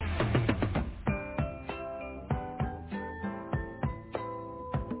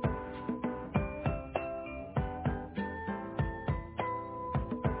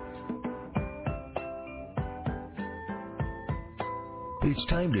It's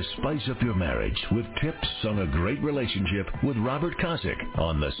time to spice up your marriage with tips on a great relationship with Robert Kosick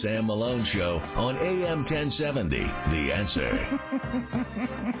on The Sam Malone Show on AM 1070. The Answer.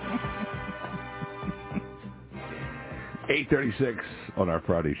 8:36 on our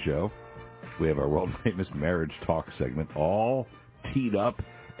Friday show. We have our world-famous marriage talk segment all teed up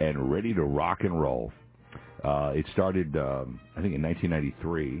and ready to rock and roll. It started, I think, in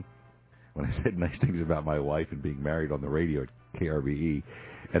 1993 when I said nice things about my wife and being married on the radio at KRBE,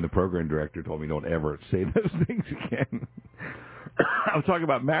 and the program director told me don't ever say those things again. I was talking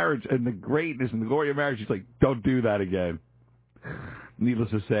about marriage and the greatness and the glory of marriage. She's like, don't do that again.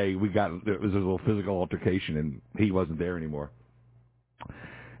 Needless to say, it was a little physical altercation, and he wasn't there anymore.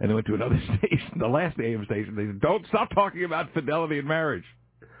 And they went to another station, the last AM station. They said, don't stop talking about fidelity in marriage.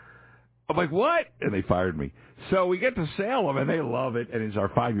 I'm like, what? And they fired me. So we get to Salem, and they love it, and it's our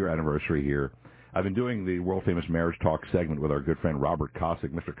 5-year anniversary here. I've been doing the world-famous marriage talk segment with our good friend Robert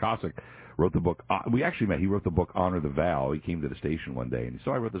Kosick. Mr. Kosick wrote the book. We actually met. He wrote the book Honor the Vow. He came to the station one day, and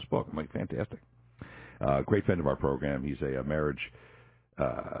so I wrote this book. I'm like, fantastic. Great friend of our program. He's a marriage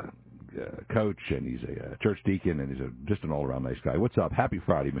coach, and he's a church deacon, and he's just an all-around nice guy. What's up? Happy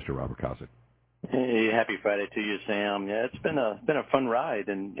Friday, Mr. Robert Kosick. Hey, happy Friday to you, Sam. Yeah, it's been a fun ride,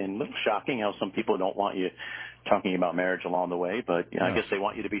 and a little shocking how some people don't want you talking about marriage along the way, but I guess they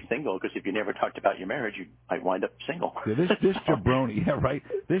want you to be single, because if you never talked about your marriage, you might wind up single. Yeah, this jabroni, yeah, right.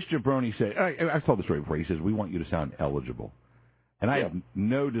 This jabroni said, I've told the story before. He says, we want you to sound eligible. And I have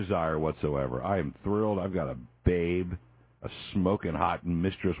no desire whatsoever. I am thrilled. I've got a babe, a smoking hot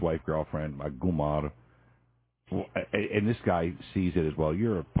mistress, wife, girlfriend, my gumar. And this guy sees it as, well,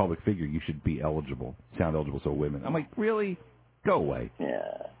 you're a public figure. You should be eligible, sound eligible, so women. I'm like, really? Go away. Yeah.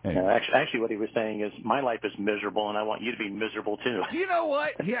 Anyway. No, actually, what he was saying is, my life is miserable, and I want you to be miserable, too. You know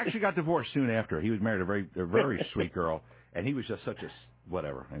what? He actually got divorced soon after. He was married to a very sweet girl, and he was just such a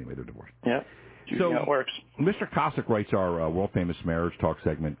whatever. Anyway, they're divorced. Yeah. So it works. Mr. Kosick writes our world-famous marriage talk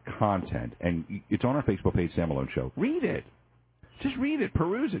segment content, and it's on our Facebook page, Sam Malone Show. Read it. Just read it.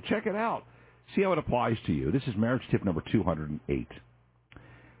 Peruse it. Check it out. See how it applies to you. This is marriage tip number 208.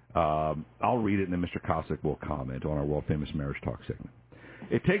 I'll read it, and then Mr. Kosick will comment on our world-famous marriage talk segment.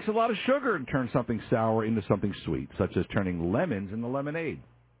 It takes a lot of sugar to turn something sour into something sweet, such as turning lemons into lemonade.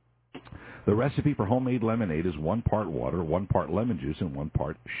 The recipe for homemade lemonade is 1 part water, 1 part lemon juice, and 1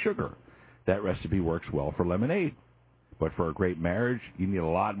 part sugar. That recipe works well for lemonade. But for a great marriage, you need a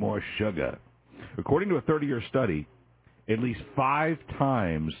lot more sugar. According to a 30-year study, at least 5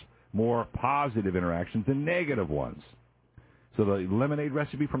 times more positive interactions than negative ones. So the lemonade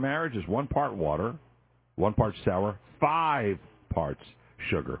recipe for marriage is 1 part water, 1 part sour, 5 parts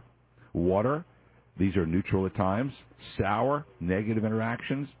sugar. Water, these are neutral at times. Sour, negative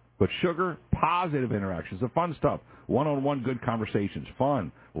interactions. But sugar, positive interactions, the fun stuff. One-on-one good conversations,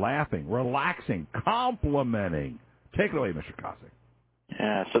 fun, laughing, relaxing, complimenting. Take it away, Mr. Kosick.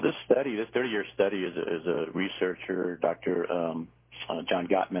 Yeah, so this 30-year study is a researcher, Dr. John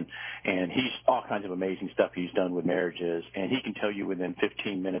Gottman, and he's all kinds of amazing stuff he's done with marriages, and he can tell you within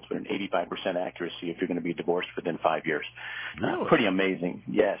 15 minutes with an 85% accuracy if you're going to be divorced within 5 years. Really? Pretty amazing.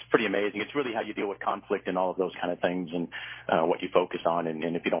 Yes, pretty amazing. It's really how you deal with conflict and all of those kind of things, and what you focus on,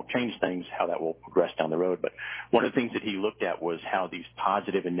 and if you don't change things, how that will progress down the road. But one of the things that he looked at was how these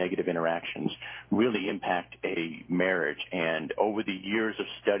positive and negative interactions really impact a marriage. And over the years of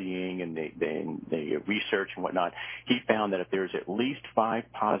studying and the research and whatnot, he found that if there's at least 5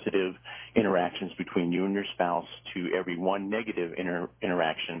 positive interactions between you and your spouse to every 1 negative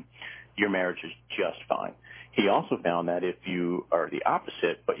interaction, your marriage is just fine. He also found that if you are the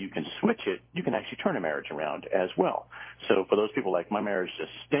opposite, but you can switch it, you can actually turn a marriage around as well. So for those people like, my marriage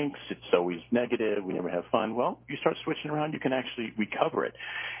just stinks, it's always negative, we never have fun, well, you start switching around, you can actually recover it.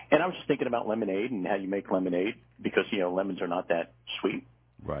 And I was just thinking about lemonade and how you make lemonade, because, lemons are not that sweet.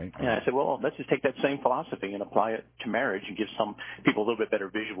 Right. And I said, well, let's just take that same philosophy and apply it to marriage and give some people a little bit better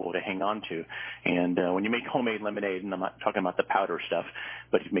visual to hang on to. And when you make homemade lemonade, and I'm not talking about the powder stuff,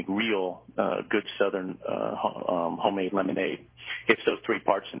 but you make real good Southern homemade lemonade, it's those 3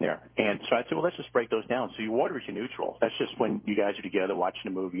 parts in there. And so I said, well, let's just break those down. So your water is your neutral. That's just when you guys are together watching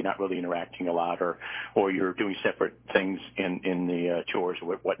a movie, you're not really interacting a lot, or you're doing separate things in the chores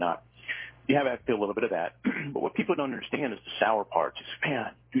or whatnot. You have to feel a little bit of that. But what people don't understand is the sour parts. It's,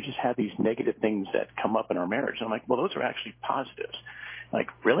 man, you just have these negative things that come up in our marriage. And I'm like, well, those are actually positives. I'm like,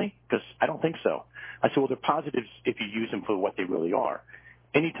 really? Because I don't think so. I said, well, they're positives if you use them for what they really are.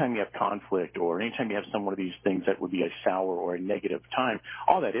 Anytime you have conflict, or anytime you have some one of these things that would be a sour or a negative time,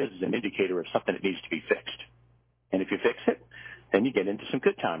 all that is an indicator of something that needs to be fixed. And if you fix it, Then you get into some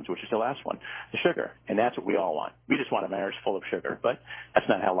good times, which is the last one, the sugar. And that's what we all want. We just want a marriage full of sugar. But that's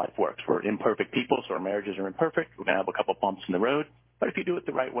not how life works. We're imperfect people, so our marriages are imperfect. We're going to have a couple bumps in the road. But if you do it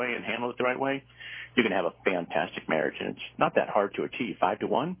the right way and handle it the right way, you're going to have a fantastic marriage. And it's not that hard to achieve. 5 to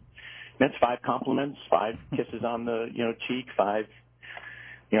 1. That's 5 compliments, 5 kisses on the, cheek, 5,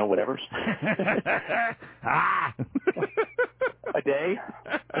 whatever. A day.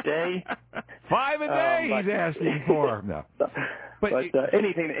 5 a day he's asking for. No. But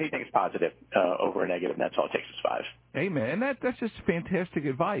anything is positive over a negative, and that's all it takes is 5. Amen. And that's just fantastic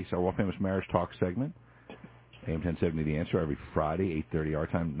advice. Our world-famous Marriage Talk segment. AM 1070, The Answer, every Friday, 8:30 our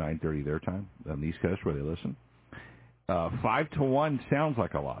time, 9:30 their time on the East Coast where they listen. 5 to 1 sounds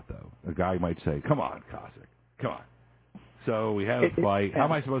like a lot, though. A guy might say, come on, Cossack, come on. So we have a fight. How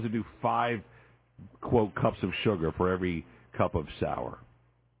am I supposed to do 5, quote, cups of sugar for every cup of sour?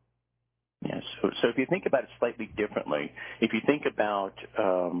 Yes. So if you think about it slightly differently, if you think about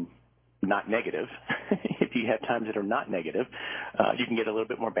not negative, if you have times that are not negative, you can get a little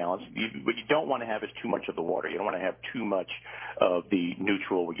bit more balance. What you don't want to have is too much of the water. You don't want to have too much of the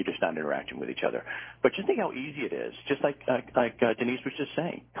neutral where you're just not interacting with each other. But just think how easy it is. Just like Denise was just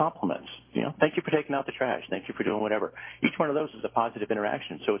saying, compliments. Thank you for taking out the trash. Thank you for doing whatever. Each one of those is a positive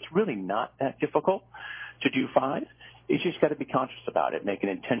interaction. So it's really not that difficult to do 5. You just got to be conscious about it, make an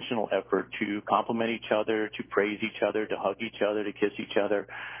intentional effort to compliment each other, to praise each other, to hug each other, to kiss each other,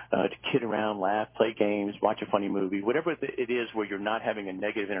 to kid around, laugh, play games, watch a funny movie, whatever it is where you're not having a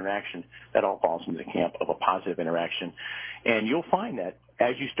negative interaction, that all falls into the camp of a positive interaction. And you'll find that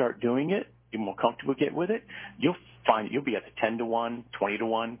as you start doing it, you're more comfortable getting with it, you'll find that you'll be at the 10 to 1, 20 to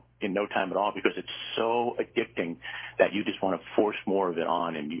 1 in no time at all because it's so addicting that you just want to force more of it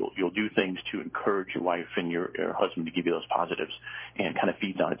on, and you'll do things to encourage your wife and your husband to give you those positives, and kind of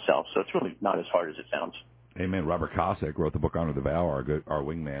feeds on itself. So it's really not as hard as it sounds. Amen. Robert Cossack wrote the book Honor the Vow, our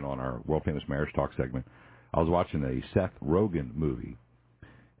wingman on our world-famous Marriage Talk segment. I was watching a Seth Rogen movie,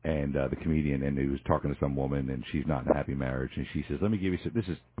 and the comedian, and he was talking to some woman, and she's not in a happy marriage, and she says, let me give you some, this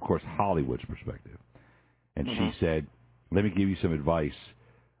is, of course, Hollywood's perspective. And she said, let me give you some advice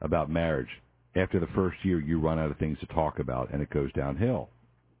about marriage. After the first year, you run out of things to talk about, and it goes downhill.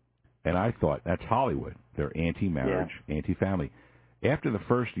 And I thought, that's Hollywood. They're anti-marriage, anti-family. After the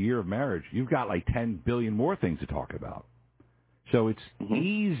first year of marriage, you've got like 10 billion more things to talk about. So it's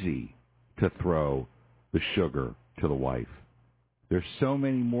easy to throw the sugar to the wife. There's so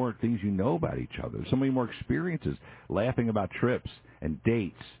many more things you know about each other. There's so many more experiences, laughing about trips and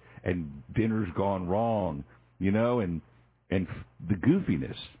dates and dinners gone wrong, and the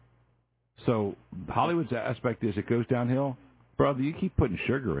goofiness. So Hollywood's aspect is it goes downhill. Brother, you keep putting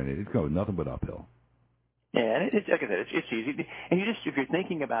sugar in it, it goes nothing but uphill. Yeah, and it's like I said, it's easy. And if you're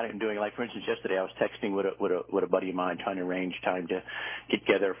thinking about it and doing it, like for instance, yesterday I was texting with a buddy of mine trying to arrange time to get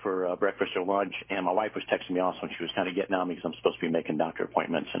together for breakfast or lunch, and my wife was texting me also, and she was kind of getting on me because I'm supposed to be making doctor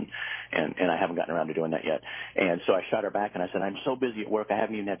appointments, and I haven't gotten around to doing that yet. And so I shot her back and I said, I'm so busy at work, I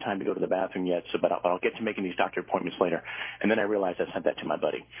haven't even had time to go to the bathroom yet. But I'll get to making these doctor appointments later. And then I realized I sent that to my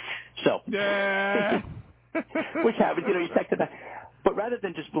buddy. So, which happens, you text it back. But rather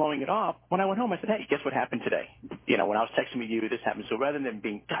than just blowing it off, when I went home, I said, hey, guess what happened today? When I was texting with you, this happened. So rather than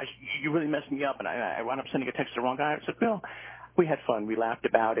being, gosh, you really messed me up, and I wound up sending a text to the wrong guy, I said, well, we had fun. We laughed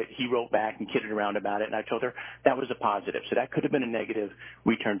about it. He wrote back and kidded around about it, and I told her that was a positive. So that could have been a negative.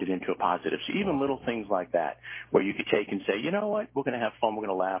 We turned it into a positive. So even little things like that where you could take and say, you know what, we're going to have fun. We're going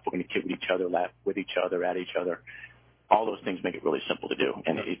to laugh. We're going to kid with each other, laugh with each other, at each other. All those things make it really simple to do,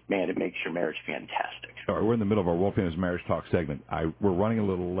 and it makes your marriage fantastic. All right, we're in the middle of our World Famous Marriage Talk segment. We're running a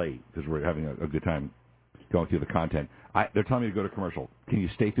little late because we're having a good time going through the content. They're telling me to go to commercial. Can you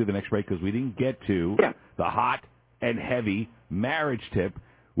stay through the next break? Because we didn't get to the hot and heavy marriage tip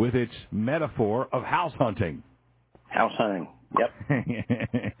with its metaphor of house hunting. House hunting. Yep.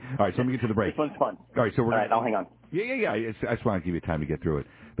 All right, so let me get to the break. This one's fun. All right, so we're I'll hang on. Yeah. I just want to give you time to get through it.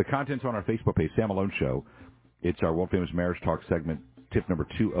 The content's on our Facebook page, Sam Malone Show. It's our World Famous Marriage Talk segment, tip number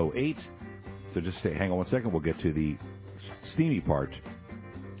 208. So just hang on one second. We'll get to the steamy part,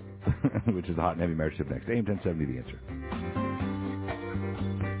 which is the hot and heavy marriage tip next. AM 1070, The Answer.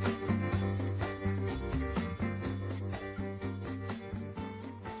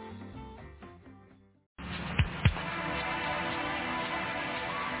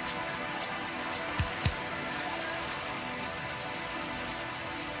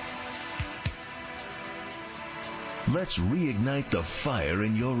 Let's reignite the fire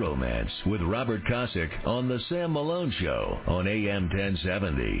in your romance with Robert Cossack on The Sam Malone Show on AM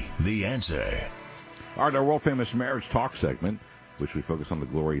 1070. The Answer. All right, our world-famous Marriage Talk segment, which we focus on the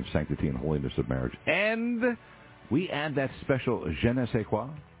glory and sanctity and holiness of marriage and we add that special je ne sais quoi,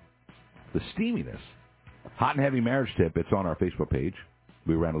 the steaminess. Hot and Heavy Marriage Tip, it's on our Facebook page.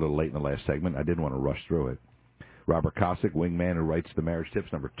 We ran a little late in the last segment. I didn't want to rush through it. Robert Kosick, wingman who writes the Marriage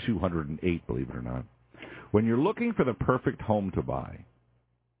Tips, number 208, believe it or not. When you're looking for the perfect home to buy,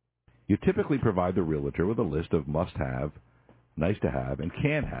 you typically provide the realtor with a list of must-have, nice-to-have, and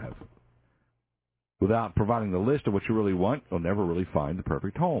can-have. Without providing the list of what you really want, you'll never really find the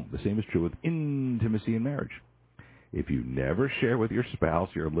perfect home. The same is true with intimacy in marriage. If you never share with your spouse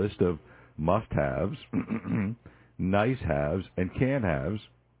your list of must-haves, nice-haves, and can-haves,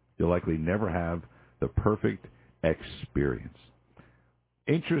 you'll likely never have the perfect experience.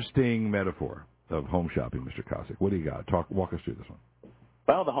 Interesting metaphor of home shopping, Mr. Kosick. What do you got? Walk us through this one.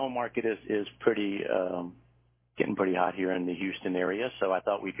 Well, the home market is pretty getting pretty hot here in the Houston area, so I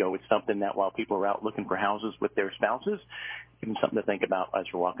thought we'd go with something that while people are out looking for houses with their spouses, give them something to think about as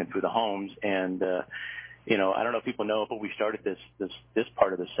we're walking through the homes. And I don't know if people know, but we started this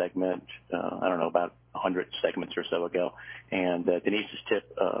part of the segment, I don't know, about 100 segments or so ago. And Denise's tip,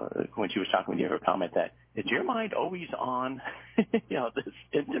 when she was talking with you, her comment that, is your mind always on, this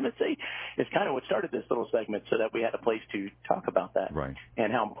intimacy? It's kind of what started this little segment, so that we had a place to talk about that. Right.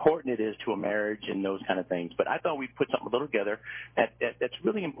 And how important it is to a marriage and those kind of things. But I thought we'd put something a little together that's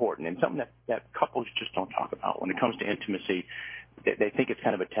really important and something that couples just don't talk about when it comes to intimacy. They think it's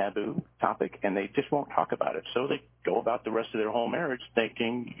kind of a taboo topic, and they just won't talk about it. So they go about the rest of their whole marriage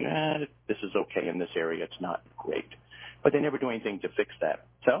thinking, this is okay in this area. It's not great. But they never do anything to fix that.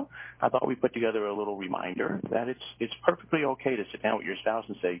 So I thought we'd put together a little reminder that it's perfectly okay to sit down with your spouse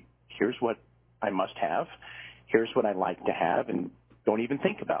and say, here's what I must have. Here's what I like to have, and don't even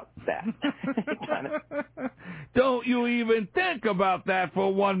think about that. Don't you even think about that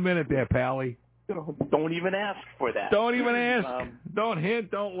for 1 minute there, Pally. Don't even ask for that. Don't even ask. Don't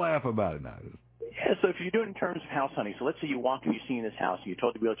hint. Don't laugh about it now. Yeah, so if you do it in terms of house hunting, so let's say you walk and you see in this house, and you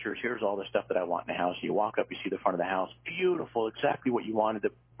told the realtor, here's all the stuff that I want in the house. You walk up, you see the front of the house, beautiful, exactly what you wanted,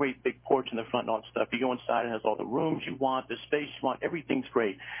 the great big porch in the front and all that stuff. You go inside, it has all the rooms you want, the space you want, everything's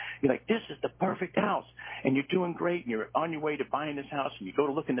great. You're like, this is the perfect house, and you're doing great, and you're on your way to buying this house, and you go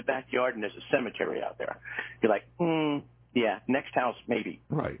to look in the backyard, and there's a cemetery out there. You're like, yeah, next house, maybe.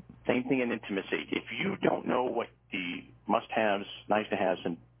 Right. Same thing in intimacy. If you don't know what the must-haves, nice-to-haves,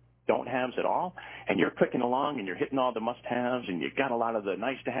 and don't-haves at all, and you're clicking along and you're hitting all the must-haves and you've got a lot of the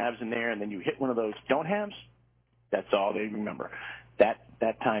nice-to-haves in there, and then you hit one of those don't-haves, that's all they remember. That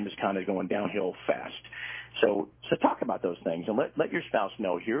time is kind of going downhill fast. So talk about those things and let your spouse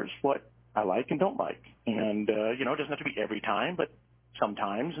know, here's what I like and don't like. And, it doesn't have to be every time, but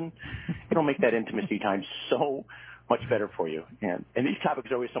sometimes, and it'll make that intimacy time so much better for you. And these topics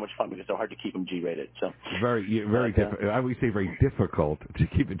are always so much fun because they're hard to keep them G-rated. So very difficult. I would say very difficult to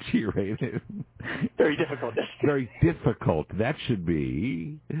keep it G-rated. Very difficult. Very difficult. That should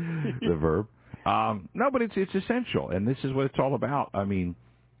be the verb. No, but it's essential, and this is what it's all about. I mean,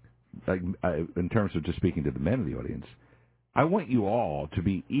 in terms of just speaking to the men of the audience, I want you all to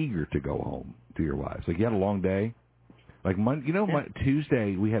be eager to go home to your wives. Like, you had a long day. Like Monday,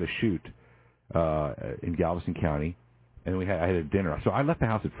 Tuesday we had a shoot in Galveston County, and I had a dinner. So I left the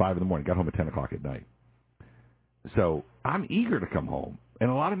house at 5 in the morning, got home at 10 o'clock at night. So I'm eager to come home, and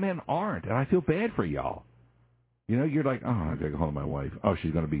a lot of men aren't, and I feel bad for y'all. You're like, I got to go home to my wife. Oh,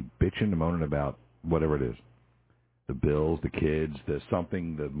 she's going to be bitching and moaning about whatever it is. The bills, the kids, the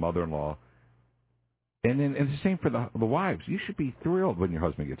mother-in-law. And then it's the same for the wives. You should be thrilled when your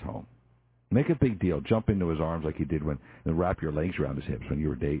husband gets home. Make a big deal. Jump into his arms like you did and wrap your legs around his hips when you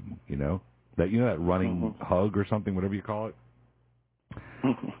were dating, that running hug or something, whatever you call it.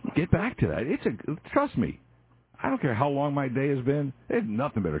 Get back to that. Trust me. I don't care how long my day has been. There's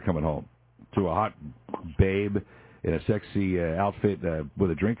nothing better coming home to a hot babe in a sexy outfit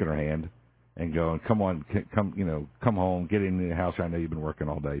with a drink in her hand and going, come home, get in the house. I know you've been working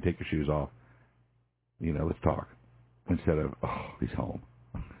all day. Take your shoes off. Let's talk. Instead of, he's home.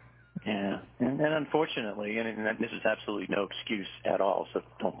 Yeah, and unfortunately, and this is absolutely no excuse at all, so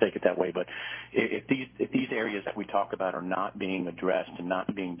don't take it that way, but if these areas that we talk about are not being addressed and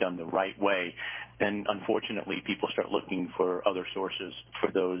not being done the right way, then unfortunately people start looking for other sources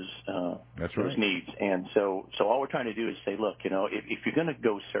for those those needs. And so all we're trying to do is say, look, if you're going to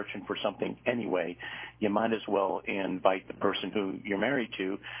go searching for something anyway, you might as well invite the person who you're married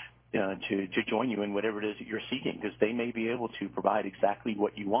to join you in whatever it is that you're seeking, because they may be able to provide exactly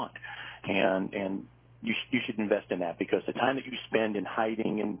what you want, and you should invest in that, because the time that you spend in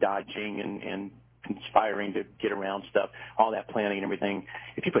hiding and dodging and conspiring to get around stuff, all that planning and everything,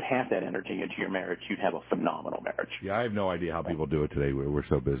 if you put half that energy into your marriage, you'd have a phenomenal marriage. Yeah, I have no idea how people do it today. We're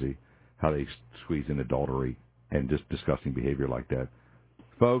so busy, how they squeeze in adultery and just disgusting behavior like that.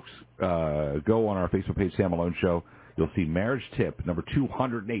 Folks, go on our Facebook page, Sam Malone Show. You'll see marriage tip number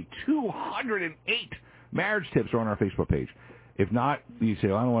 208. 208 marriage tips are on our Facebook page. If not, you say,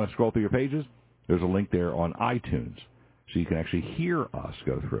 I don't want to scroll through your pages. There's a link there on iTunes, so you can actually hear us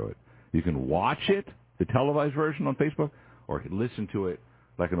go through it. You can watch it, the televised version on Facebook, or listen to it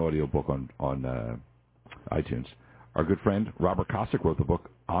like an audio book on iTunes. Our good friend Robert Kosick wrote the book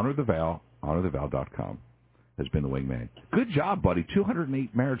Honor the Vow, HonorTheVow.com. Has been the wingman. Good job, buddy.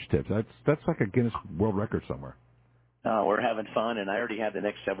 208 marriage tips. That's like a Guinness World Record somewhere. We're having fun, and I already have the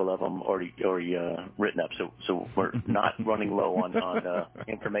next several of them already written up, so we're not running low on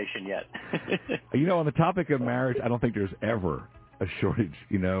information yet. On the topic of marriage, I don't think there's ever a shortage,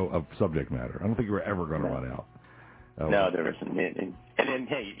 of subject matter. I don't think we're ever going to run out. No, there isn't. And then,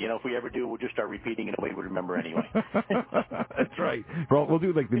 hey, if we ever do, we'll just start repeating in a way we remember anyway. That's right. We'll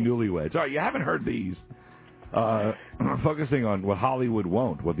do like the newlyweds. All right, you haven't heard these. Focusing on what Hollywood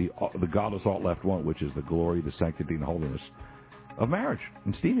won't, what the godless alt-left won't, which is the glory, the sanctity, and holiness of marriage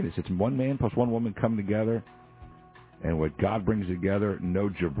and steaminess. It's one man plus one woman come together, and what God brings together, no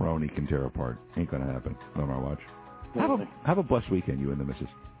jabroni can tear apart. Ain't going to happen on our watch. Have a blessed weekend, you and the missus.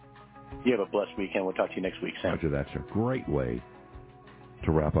 You have a blessed weekend. We'll talk to you next week, Sam. Roger that, sir. Great way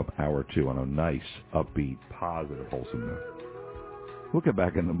to wrap up hour 2 on a nice, upbeat, positive, wholesome note. We'll get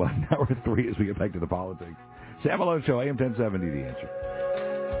back in hour 3 as we get back to the politics. Sam Malone Show, AM 1070, The Answer.